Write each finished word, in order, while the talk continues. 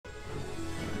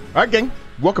Alright gang,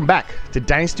 welcome back to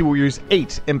Dynasty Warriors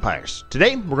 8 Empires.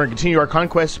 Today, we're going to continue our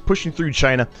conquest, pushing through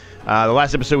China. The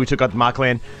last episode we took out the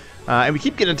Machland, and we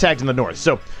keep getting attacked in the north.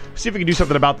 So, see if we can do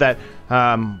something about that.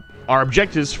 Our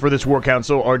objectives for this war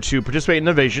council are to participate in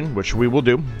invasion, which we will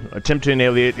do. Attempt to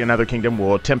annihilate another kingdom,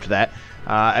 we'll attempt that.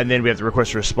 And then we have to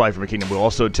request a supply from a kingdom, we'll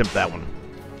also attempt that one.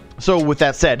 So, with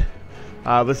that said,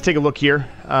 let's take a look here.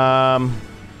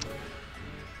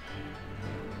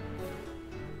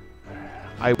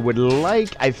 I would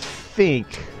like, I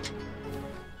think,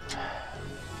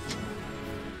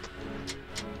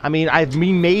 I mean,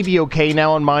 we may be okay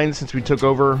now on mine since we took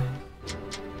over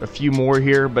a few more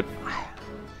here, but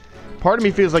part of me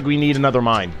feels like we need another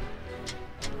mine.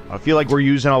 I feel like we're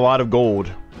using a lot of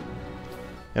gold,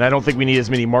 and I don't think we need as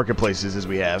many marketplaces as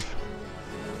we have.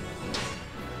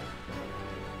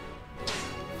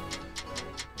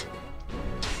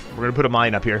 We're going to put a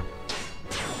mine up here.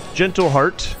 Gentle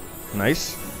Heart.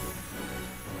 Nice.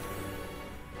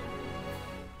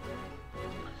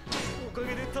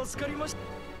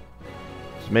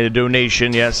 Just made a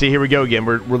donation. Yeah, see, here we go again.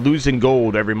 We're losing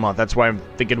gold every month. That's why I'm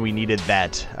thinking we needed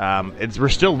that. We're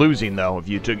still losing though. If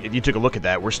you took a look at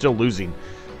that, we're still losing.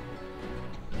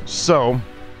 So,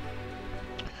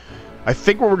 I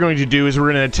think what we're going to do is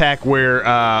we're going to attack where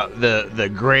the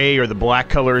gray or the black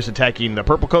color is attacking the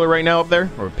purple color right now up there,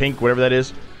 or pink, whatever that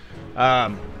is.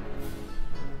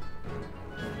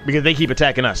 Because they keep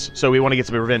attacking us, so we want to get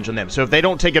some revenge on them. So if they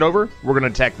don't take it over, we're going to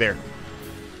attack there.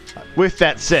 With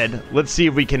that said, let's see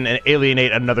if we can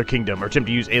alienate another kingdom, or attempt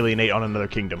to use alienate on another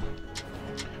kingdom.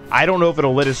 I don't know if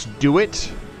it'll let us do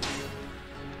it.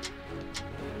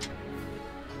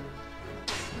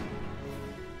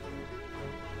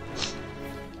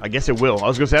 I guess it will. I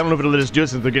was going to say, I don't know if it'll let us do it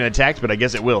since they're getting attacked, but I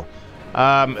guess it will.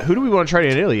 Who do we want to try to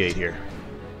annihilate here?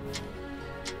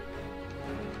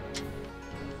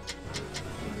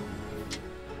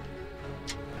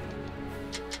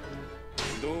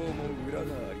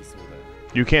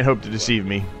 You can't hope to deceive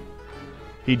me.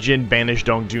 He Jin banished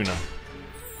Dongjuna.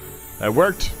 That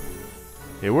worked.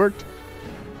 It worked.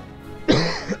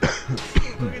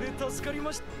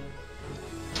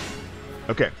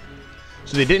 Okay.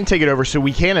 So they didn't take it over, so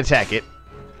we can attack it.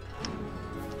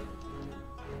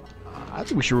 I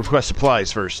think we should request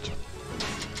supplies first.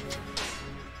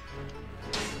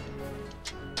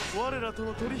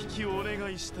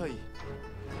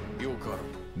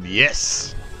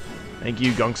 Yes! Thank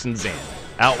you, Gongsun Zan.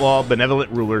 Outlaw, benevolent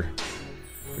ruler.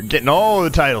 You're getting all the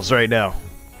titles right now.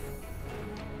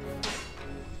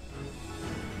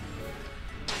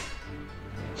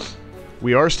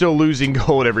 We are still losing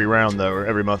gold every round, though, or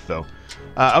every month, though.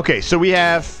 Okay, so we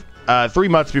have 3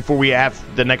 months before we have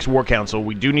the next war council.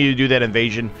 We do need to do that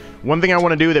invasion. One thing I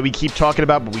want to do that we keep talking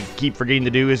about, but we keep forgetting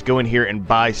to do, is go in here and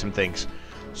buy some things.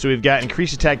 So we've got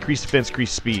increased attack, increased defense,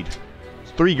 increased speed.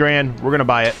 It's 3 grand. We're going to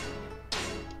buy it.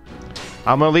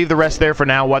 I'm going to leave the rest there for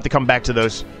now. We'll have to come back to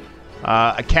those.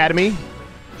 Academy.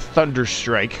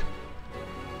 Thunderstrike.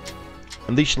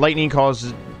 Unleash lightning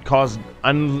cause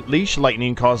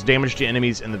damage to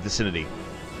enemies in the vicinity.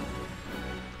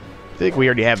 I think we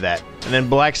already have that. And then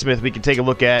Blacksmith we can take a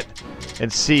look at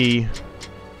and see.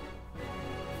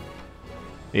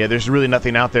 Yeah, there's really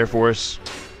nothing out there for us.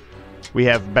 We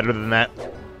have better than that.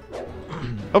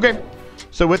 Okay.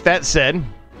 So with that said,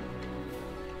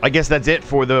 I guess that's it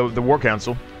for the war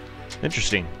council.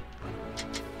 Interesting.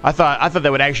 I thought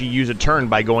that would actually use a turn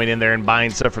by going in there and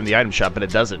buying stuff from the item shop, but it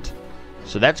doesn't.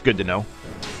 So that's good to know.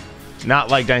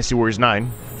 Not like Dynasty Warriors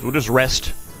 9. So we'll just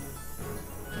rest.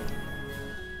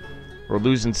 We're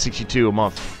losing 62 a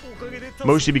month.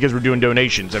 Mostly because we're doing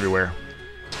donations everywhere.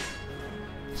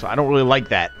 So I don't really like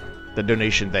that, the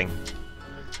donation thing.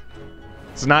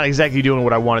 It's not exactly doing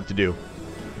what I want it to do.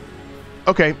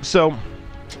 Okay, so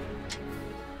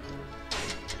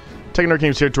taking our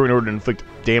kingdom's territory in order to inflict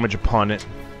damage upon it.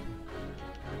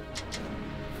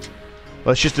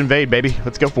 Let's just invade, baby.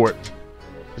 Let's go for it.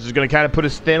 This is going to kind of put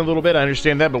us thin a little bit. I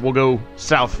understand that, but we'll go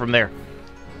south from there.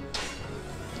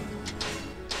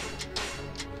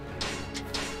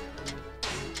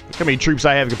 Look how many troops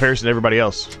I have in comparison to everybody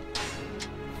else.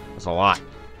 That's a lot.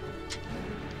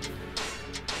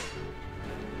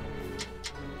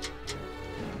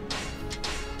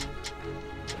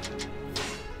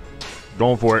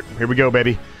 Going for it. Here we go,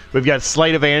 baby. We've got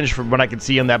slight advantage from what I can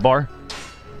see on that bar.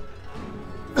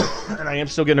 And I am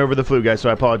still getting over the flu, guys,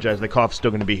 so I apologize. The cough's still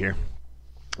going to be here.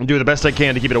 I'm doing the best I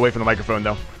can to keep it away from the microphone,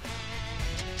 though.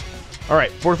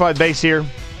 Alright, fortified base here.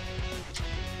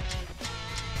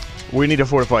 We need to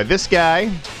fortify this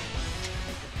guy.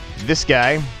 This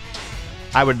guy.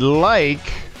 I would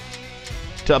like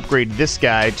to upgrade this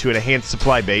guy to an enhanced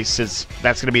supply base, since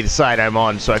that's going to be the side I'm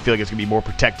on, so I feel like it's going to be more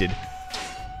protected.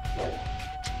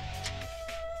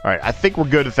 Alright, I think we're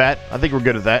good at that.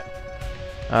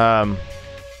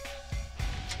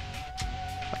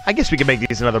 I guess we can make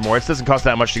these another more. It doesn't cost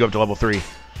that much to go up to level 3.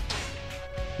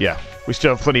 Yeah, we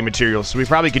still have plenty of materials, so we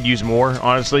probably could use more,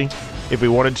 honestly, if we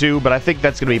wanted to, but I think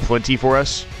that's going to be plenty for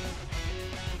us.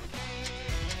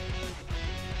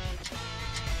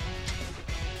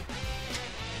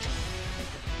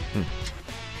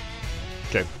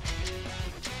 Okay.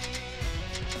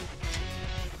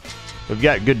 We've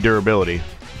got good durability.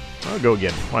 I'll go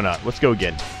again. Why not? Let's go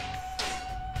again.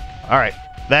 Alright,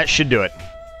 that should do it.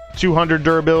 200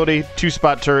 durability,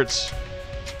 2-spot turrets.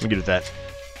 I'm good at that.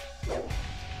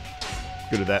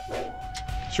 Good at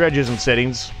that. Strategies and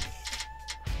settings.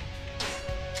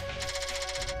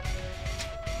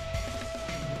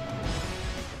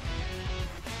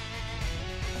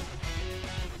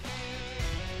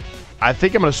 I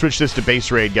think I'm going to switch this to base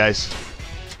raid, guys.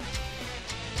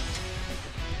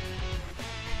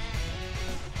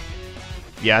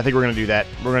 Yeah, I think we're going to do that.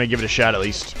 We're going to give it a shot at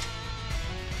least.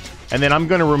 And then I'm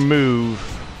going to remove...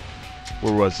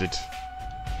 Where was it?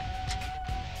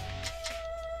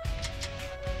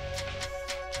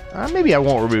 Maybe I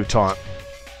won't remove taunt.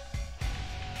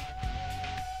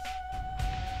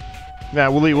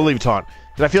 Nah, we'll leave taunt.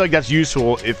 Because I feel like that's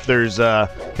useful if there's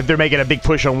if they're making a big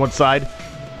push on one side.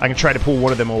 I can try to pull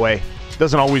one of them away.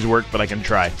 Doesn't always work, but I can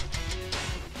try.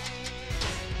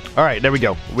 Alright, there we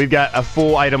go. We've got a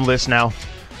full item list now.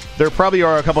 There probably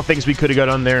are a couple things we could have got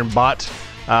on there and bought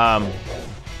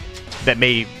that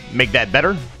may make that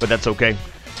better, but that's okay.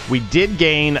 We did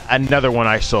gain another one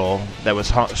I saw that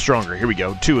was stronger. Here we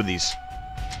go. 2 of these.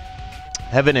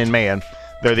 Heaven and Man.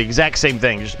 They're the exact same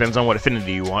thing. It just depends on what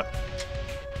affinity you want.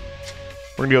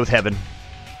 We're going to go with Heaven.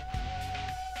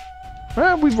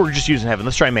 Well, we're just using Heaven.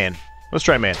 Let's try Man. Let's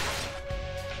try Man.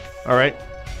 Alright.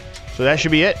 So that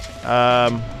should be it.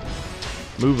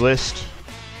 Move list.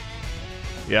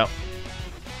 Yep.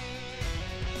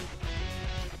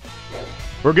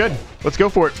 We're good. Let's go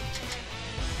for it.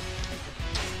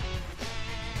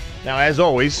 Now, as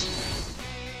always,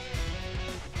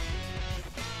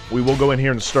 we will go in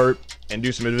here and start and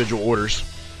do some individual orders,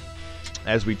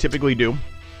 as we typically do.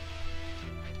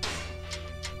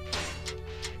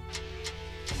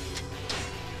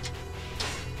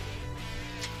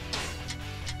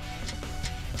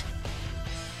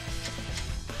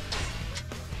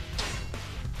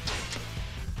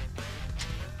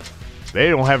 They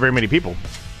don't have very many people.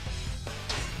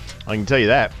 I can tell you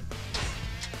that.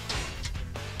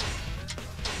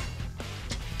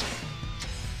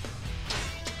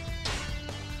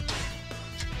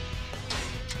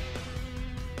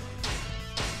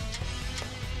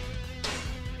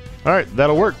 Alright,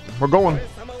 that'll work. We're going.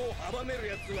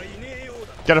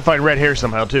 Gotta find Red Hair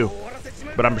somehow, too.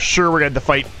 But I'm sure we're gonna have to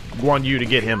fight Guan Yu to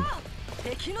get him.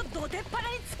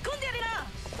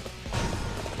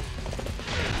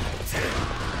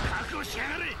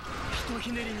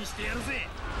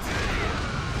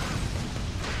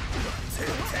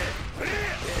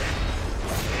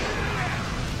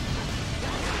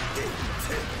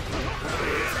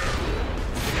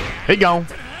 He gone.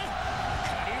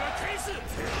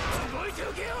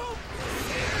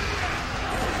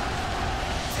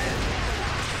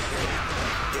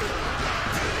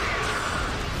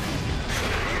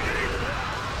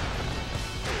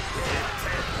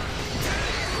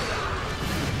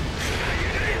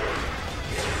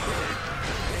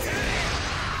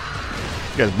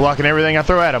 You guys blocking everything I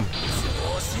throw at him.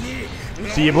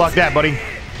 See you block that, buddy.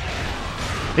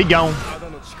 He gone.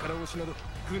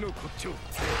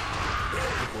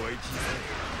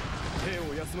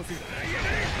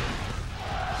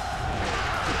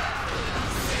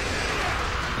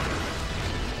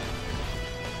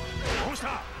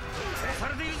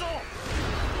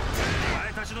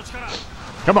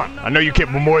 Come on, I know you're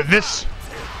capable of more of this.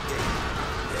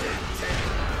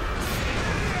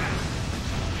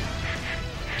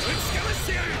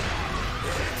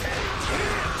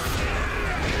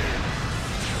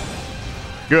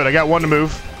 Good, I got one to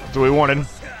move. That's what we wanted.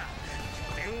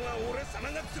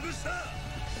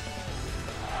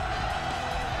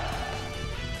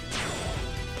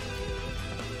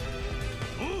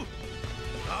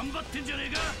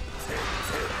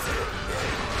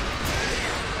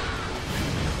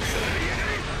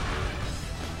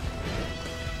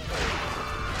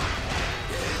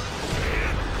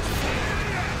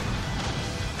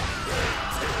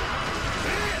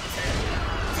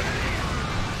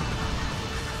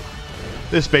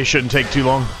 This base shouldn't take too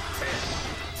long.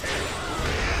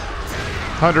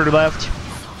 100 left.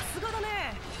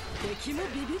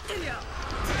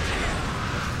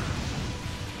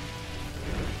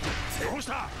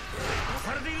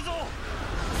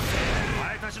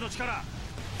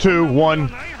 Two,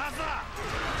 one.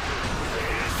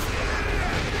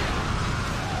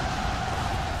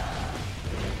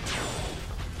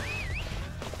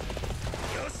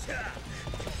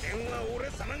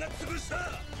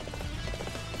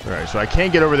 Alright, so I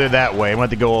can't get over there that way. I'm going to have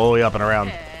to go all the way up and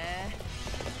around.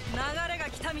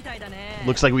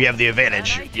 Looks like we have the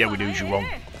advantage. Yeah, we do,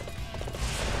 Zhuwong.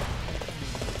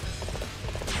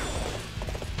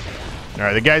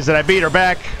 Alright, the guys that I beat are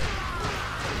back.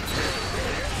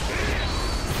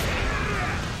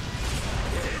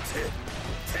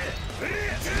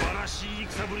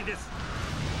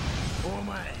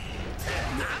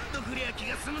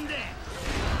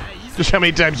 Just how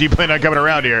many times do you plan on coming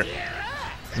around here?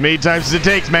 As many times as it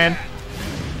takes, man.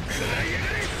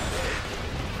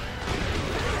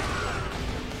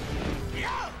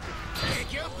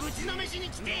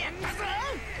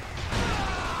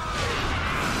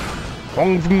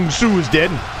 Hong Fung Su is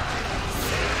dead.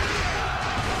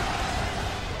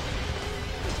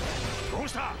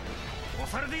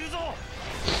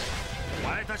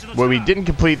 Well, we didn't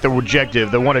complete the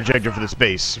objective, the one objective for the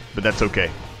space, but that's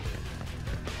okay.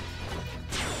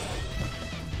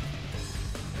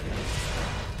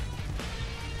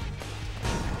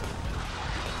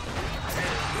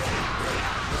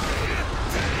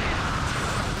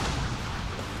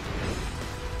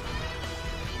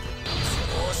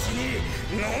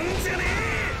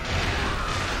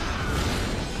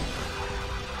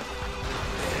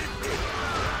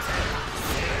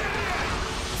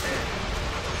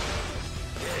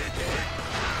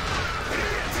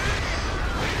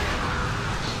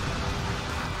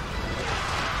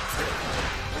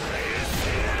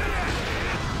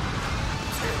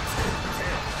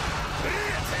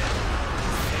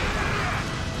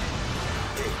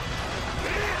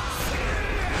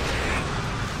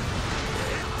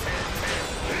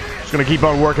 Gonna keep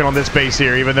on working on this base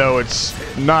here, even though it's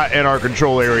not in our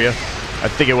control area. I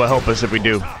think it will help us if we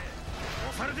do.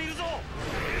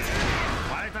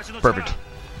 Perfect.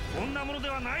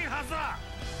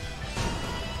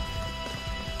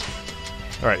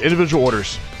 Alright, individual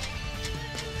orders.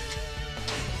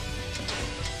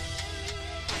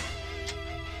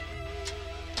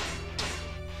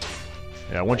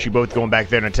 Yeah, I want you both going back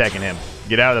there and attacking him.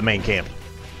 Get out of the main camp.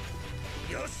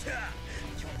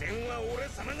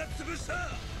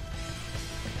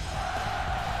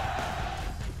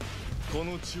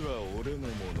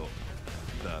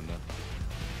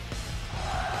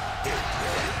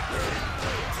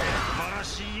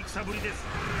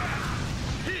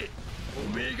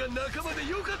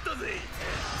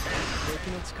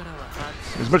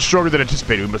 It's much stronger than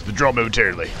anticipated. We must withdraw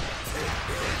momentarily.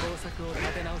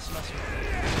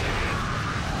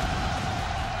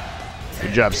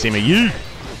 Good job, Sima. You,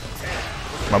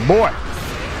 my boy.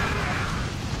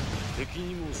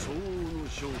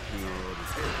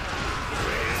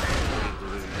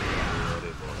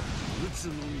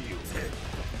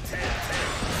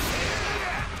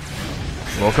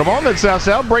 Well, come on then, South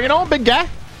South. Bring it on, big guy.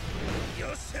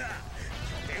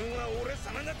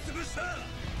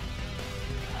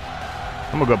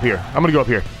 I'm gonna go up here. I'm gonna go up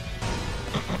here.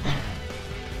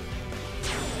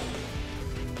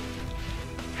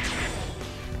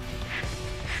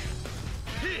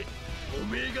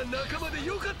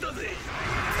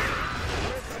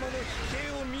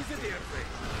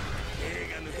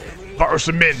 Borrow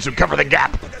some men to cover the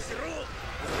gap.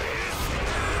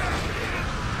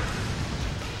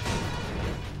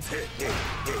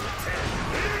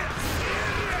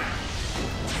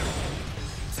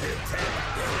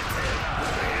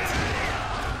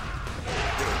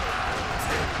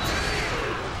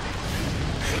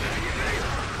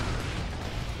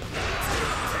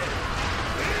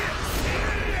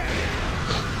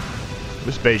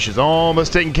 This base is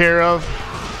almost taken care of.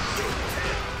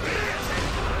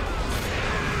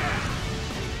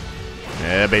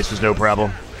 Yeah, that base was no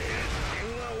problem.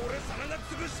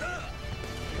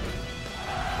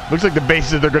 Looks like the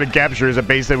base that they're going to capture is a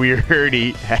base that we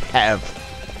already have.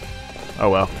 Oh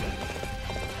well.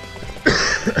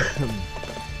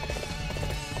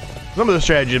 Some of the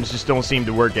stratagems just don't seem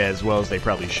to work as well as they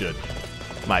probably should.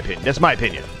 My opinion. That's my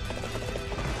opinion.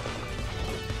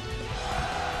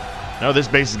 No, this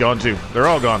base is gone too. They're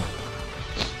all gone.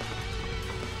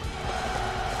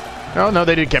 Oh, no,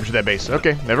 they did capture that base.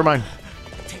 Okay, never mind.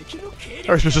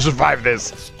 We're supposed to survive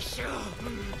this.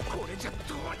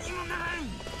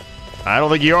 I don't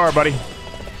think you are, buddy.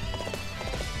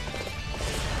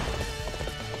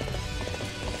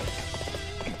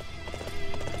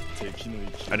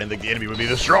 I didn't think the enemy would be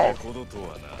this strong.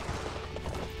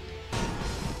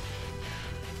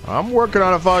 I'm working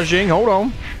on it, Fa Jing. Hold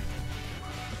on.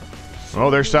 Oh,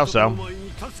 there's Cao Cao.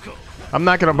 I'm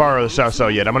not going to borrow the Cao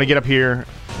Cao yet. I'm going to get up here,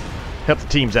 help the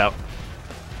teams out.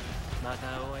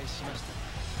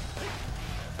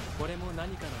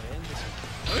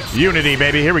 Unity,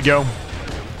 baby. Here we go.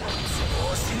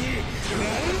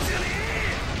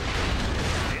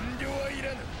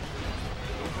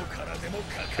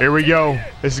 Here we go.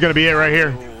 This is going to be it right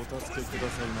here.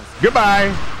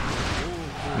 Goodbye.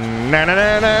 Na na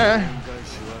na na.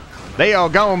 They all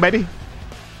gone, baby.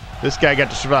 This guy got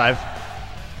to survive.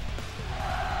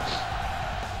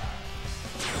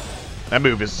 That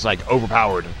move is like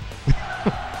overpowered.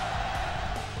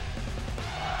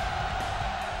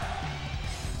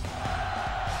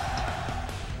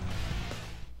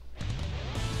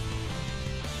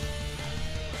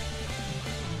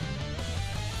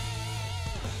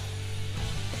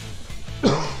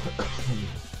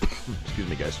 Excuse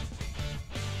me, guys.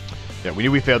 Yeah, we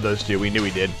knew we failed those two. We knew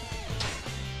we did.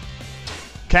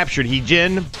 Captured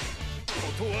He-Jin.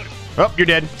 Oh, you're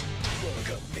dead.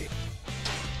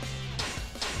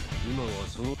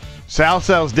 Cao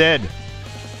Cao's dead.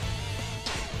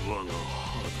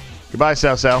 Goodbye,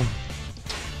 Cao Cao.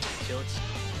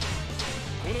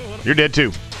 You're dead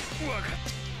too.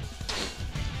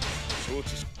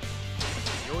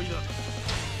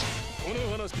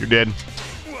 You're dead.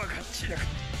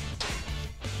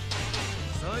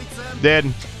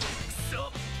 Dead.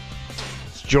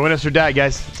 Just join us or die,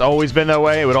 guys. It's always been that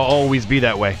way. It would always be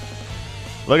that way.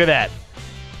 Look at that.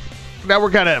 Now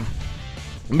we're kind of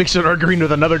mixing our green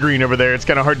with another green over there. It's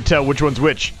kind of hard to tell which one's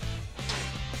which.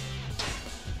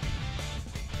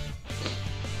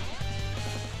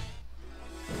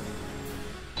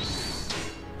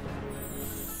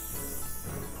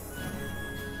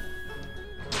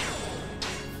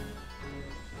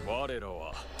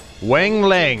 Wang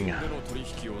Lang.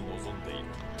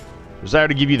 Desire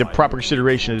to give you the proper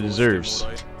consideration it deserves.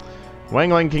 Wang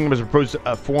Lang Kingdom has proposed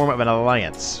a form of an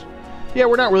alliance. Yeah,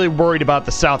 we're not really worried about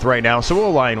the South right now, so we'll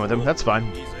align with him. That's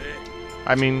fine.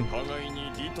 I mean,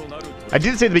 I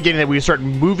did say at the beginning that we would start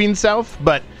moving south,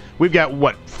 but we've got,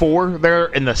 what, 4 there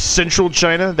in the central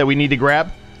China that we need to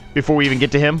grab before we even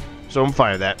get to him. So I'm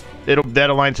fine with that. That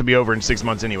alliance will be over in 6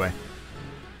 months anyway.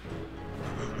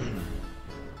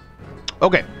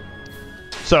 Okay.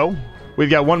 So, we've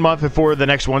got 1 month before the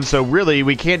next one, so really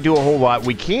we can't do a whole lot.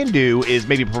 We can do is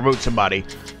maybe promote somebody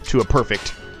to a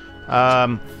perfect.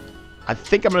 I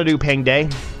think I'm going to do Peng Day.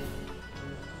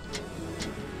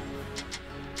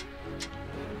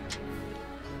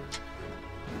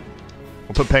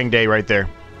 We'll put Peng Day right there.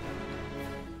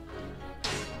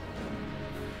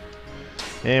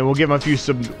 And we'll give him a few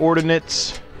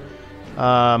subordinates.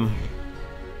 Yan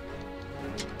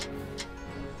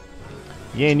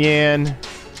Yan,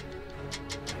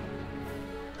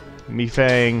 Mi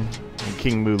Fang, and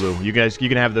King Mulu. You guys, you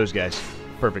can have those guys.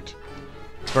 Perfect.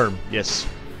 Firm, yes.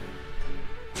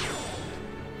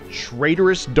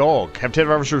 Traitorous Dog. Have 10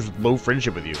 officers with low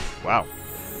friendship with you. Wow.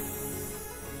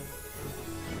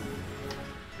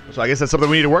 So I guess that's something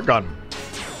we need to work on.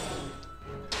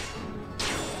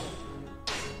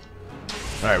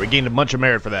 Alright, we gained a bunch of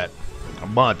merit for that. A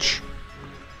bunch.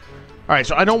 Alright,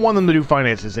 so I don't want them to do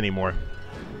finances anymore.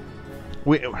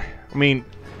 I mean,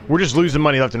 we're just losing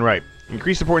money left and right.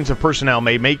 Increased importance of personnel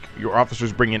may make your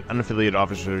officers bring in unaffiliated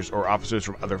officers or officers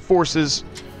from other forces.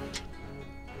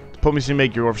 Diplomacy may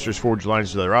make your officers forge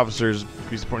alliances with other officers.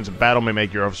 Increased importance of battle may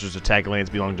make your officers attack lands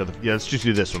belonging to other... Yeah, let's just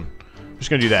do this one. I'm just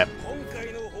going to do that.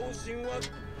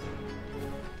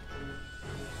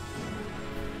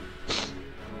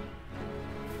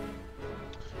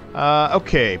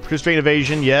 Okay. Participate in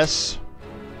evasion, yes.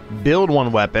 Build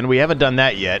 1 weapon. We haven't done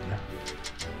that yet.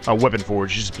 A weapon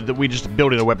forge. We just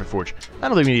building a weapon forge. I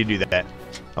don't think we need to do that.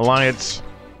 Alliance.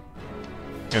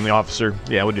 And the officer.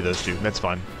 Yeah, we'll do those 2. That's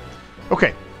fine.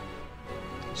 Okay.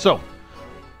 So.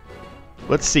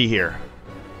 Let's see here.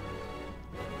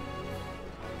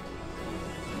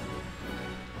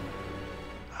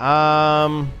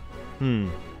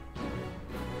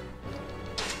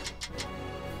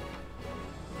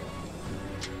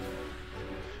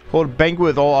 Hold a banquet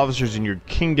with all officers in your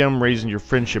kingdom, raising your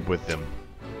friendship with them.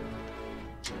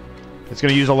 It's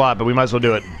going to use a lot, but we might as well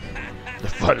do it. The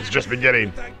fun is just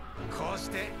beginning.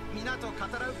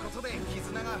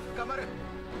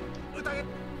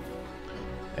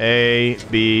 A,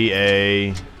 B,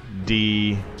 A,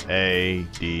 D, A,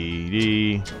 D,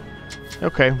 D.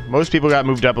 Okay, most people got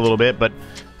moved up a little bit, but...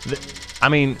 I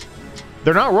mean...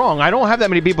 They're not wrong. I don't have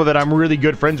that many people that I'm really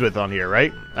good friends with on here,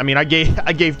 right? I mean, I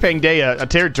gave Peng Day a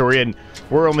territory, and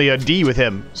we're only a D with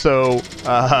him. So,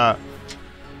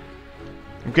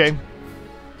 okay.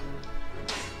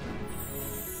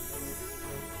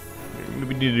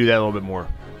 we need to do that a little bit more.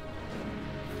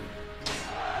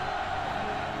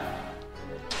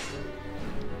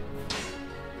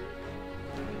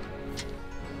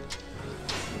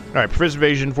 Alright, prevent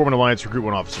invasion, form an alliance, recruit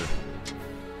one officer.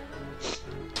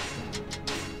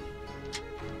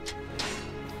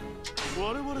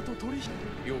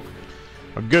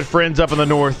 Our good friends up in the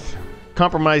north.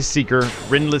 Compromise seeker,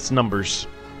 Rinless numbers.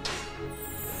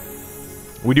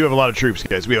 We do have a lot of troops,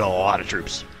 guys. We have a lot of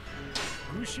troops.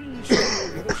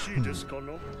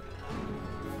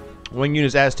 One unit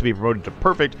is asked to be promoted to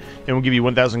perfect, and will give you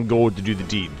 1,000 gold to do the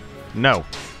deed. No.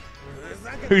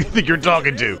 Who do you think you're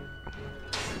talking to?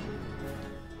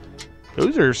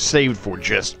 Those are saved for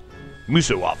just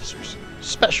Muso officers.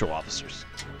 Special officers.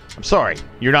 I'm sorry,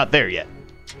 you're not there yet.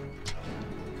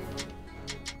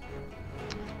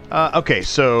 Okay,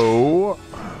 so...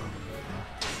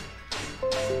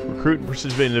 Recruit and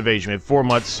participate in invasion. We have 4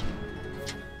 months.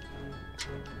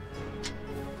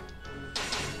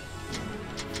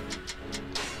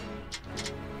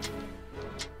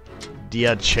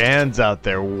 Dia Chan's out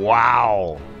there.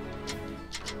 Wow.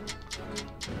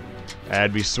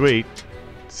 That'd be sweet.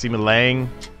 Sima Lang.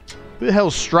 Who the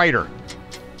hell's Strider?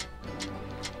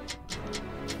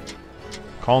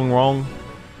 Kong Rong.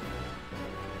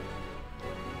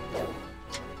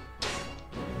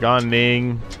 Gan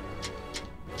Ning.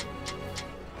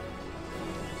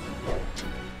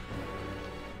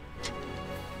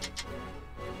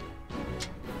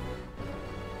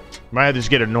 Might have to just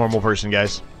get a normal person,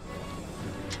 guys.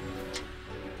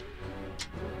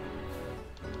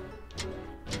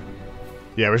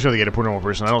 Yeah, we're just gonna get a normal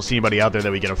person. I don't see anybody out there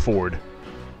that we can afford.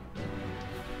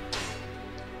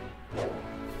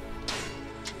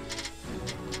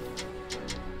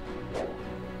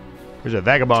 There's a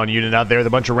vagabond unit out there with a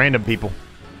bunch of random people.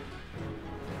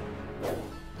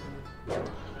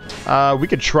 We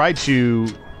could try to...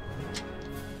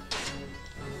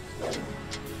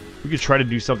 We could try to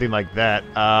do something like that.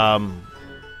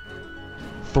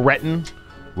 Threaten.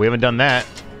 We haven't done that.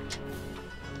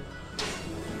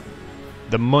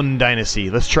 The Mun Dynasty.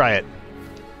 Let's try it.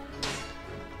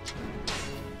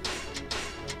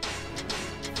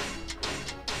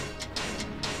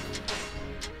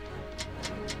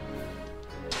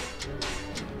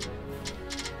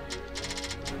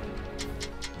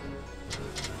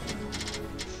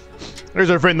 There's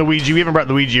our friend Luigi. We haven't brought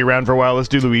Luigi around for a while. Let's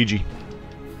do Luigi.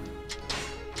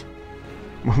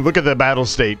 Look at the battle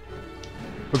state.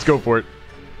 Let's go for it.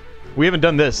 We haven't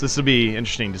done this. This will be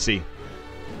interesting to see.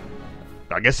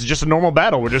 I guess it's just a normal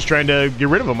battle. We're just trying to get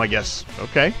rid of them, I guess.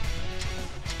 Okay.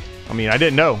 I mean, I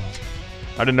didn't know.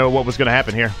 I didn't know what was going to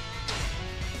happen here.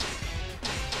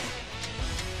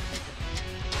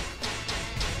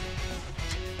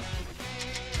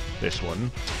 This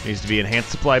one needs to be enhanced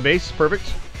supply base.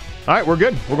 Perfect. Alright, we're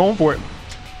good. We're going for it.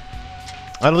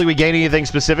 I don't think we gain anything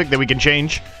specific that we can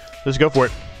change. Let's go for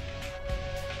it.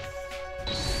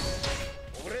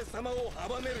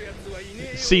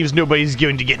 Seems nobody's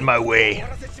going to get in my way.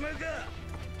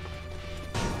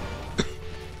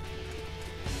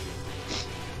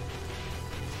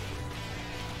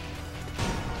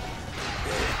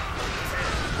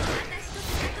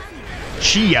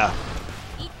 Chia.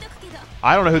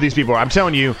 I don't know who these people are. I'm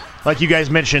telling you, like you guys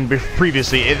mentioned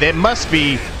previously, it must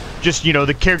be just, you know,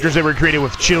 the characters that were created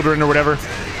with children or whatever.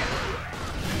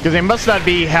 Because they must not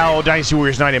be how Dynasty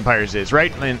Warriors 9 Empires is,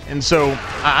 right? And so,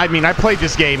 I mean, I played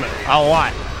this game a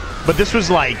lot. But this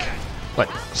was like, what,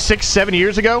 6-7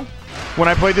 years ago when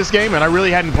I played this game, and I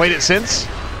really hadn't played it since.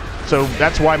 So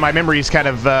that's why my memory is kind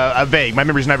of vague. My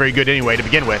memory's not very good anyway to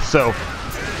begin with, so...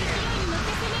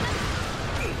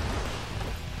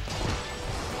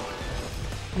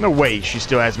 No way she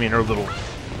still has me in her little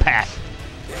path.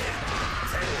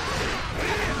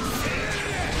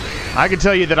 I can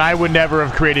tell you that I would never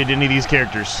have created any of these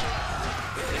characters.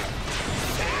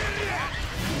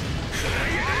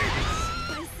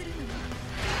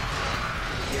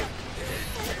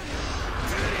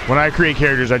 When I create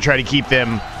characters, I try to keep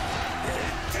them,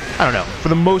 I don't know, for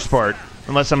the most part,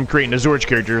 unless I'm creating a Zorch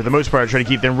character, for the most part I try to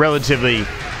keep them relatively,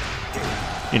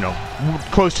 you know,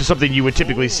 close to something you would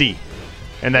typically see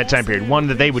in that time period. One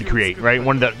that they would create, right?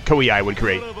 One that Koei would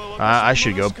create. I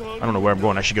should go, I don't know where I'm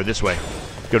going, I should go this way.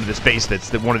 Go to this base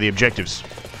that's one of the objectives.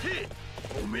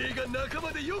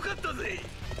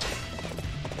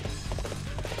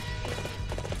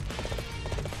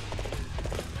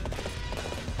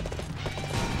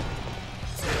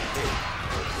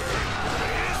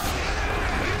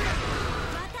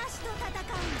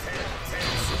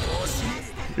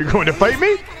 You're going to fight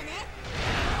me?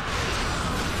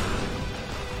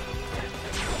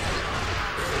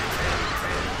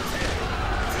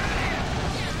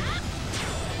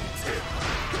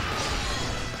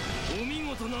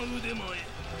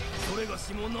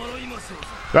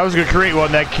 If I was going to create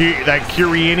one, that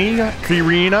Kirina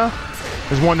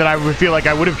is one that I would feel like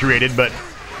I would have created, but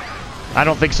I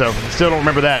don't think so. Still don't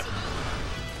remember that.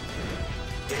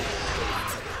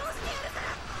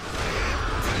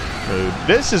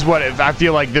 This is what I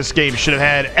feel like this game should have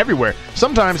had everywhere.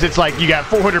 Sometimes it's like you got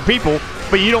 400 people,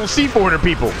 but you don't see 400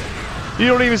 people. You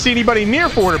don't even see anybody near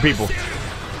 400 people.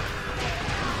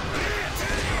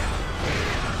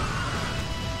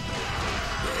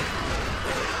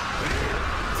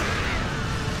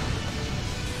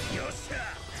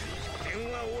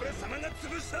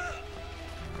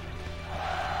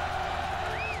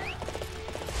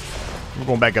 We're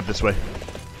going back up this way.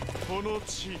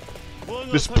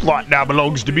 This plot now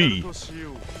belongs to me.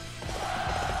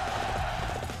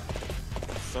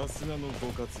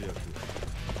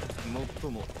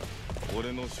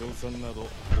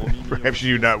 Perhaps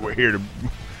you not were here to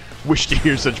wish to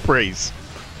hear such praise.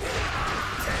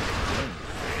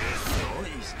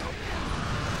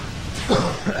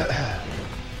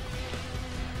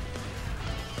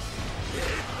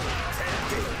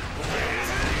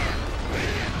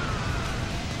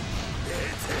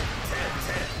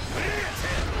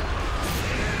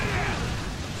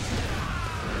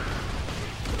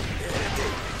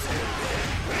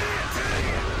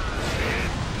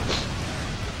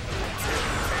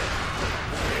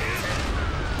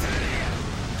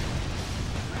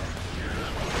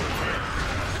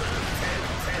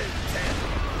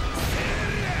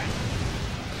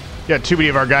 Got too many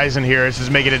of our guys in here. This is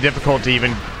making it difficult to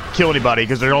even kill anybody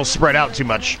because they're all spread out too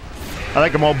much. I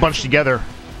like them all bunched together. I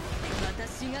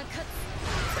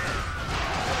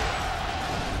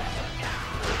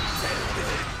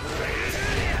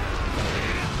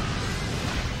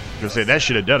was gonna say that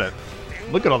should have done it.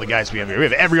 Look at all the guys we have here. We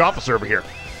have every officer over here.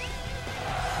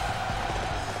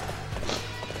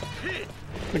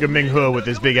 Look at Ming He with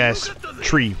this big ass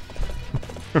tree.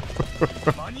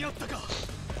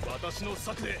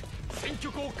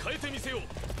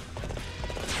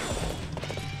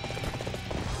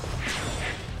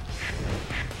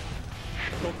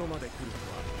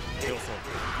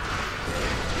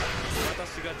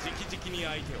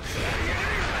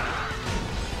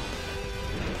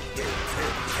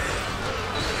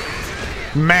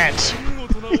 Matt.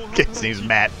 His name's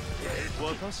Matt.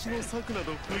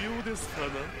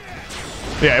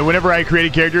 Yeah, whenever I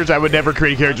created characters, I would never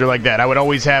create a character like that. I would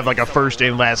always have like a first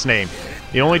and last name.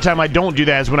 The only time I don't do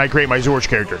that is when I create my Zorch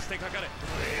character.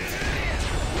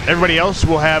 Everybody else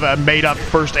will have a made-up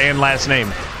first and last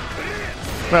name.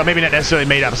 Well, maybe not necessarily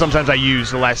made up. Sometimes I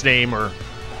use the last name or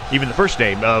even the first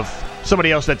name of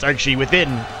somebody else that's actually within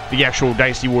the actual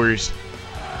Dynasty Warriors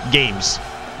games.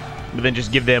 But then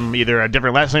just give them either a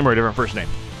different last name or a different first name.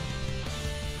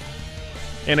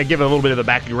 And I give it a little bit of the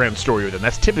background story with them.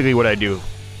 That's typically what I do.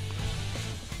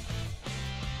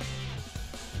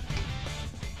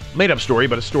 Made up story,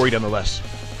 but a story nonetheless.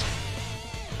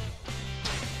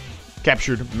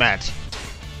 Captured Matt.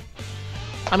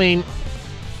 I mean,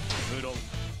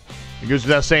 it goes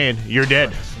without saying, you're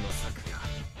dead.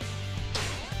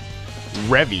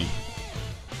 Revy.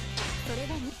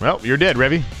 Well, you're dead,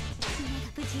 Revy.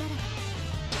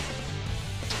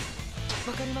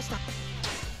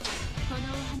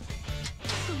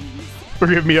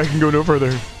 Forgive me, I can go no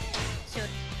further.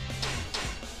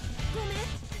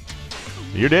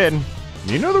 You're dead.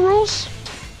 You know the rules.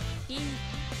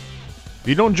 If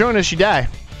you don't join us, you die.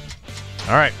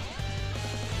 Alright.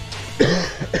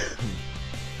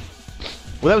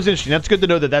 Well, that was interesting. That's good to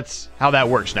know that that's how that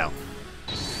works now.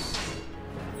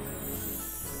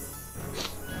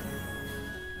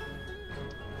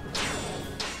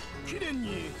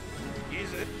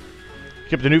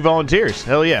 Keep the new volunteers.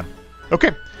 Hell yeah.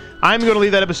 Okay. I'm going to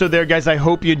leave that episode there, guys. I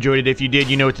hope you enjoyed it. If you did,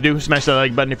 you know what to do. Smash that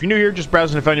like button. If you're new here, just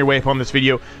browsing to find your way upon this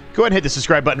video, go ahead and hit the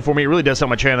subscribe button for me. It really does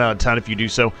help my channel out a ton if you do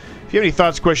so. If you have any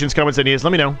thoughts, questions, comments, ideas, let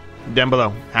me know down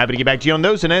below. Happy to get back to you on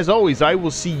those. And as always, I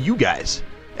will see you guys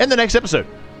in the next episode.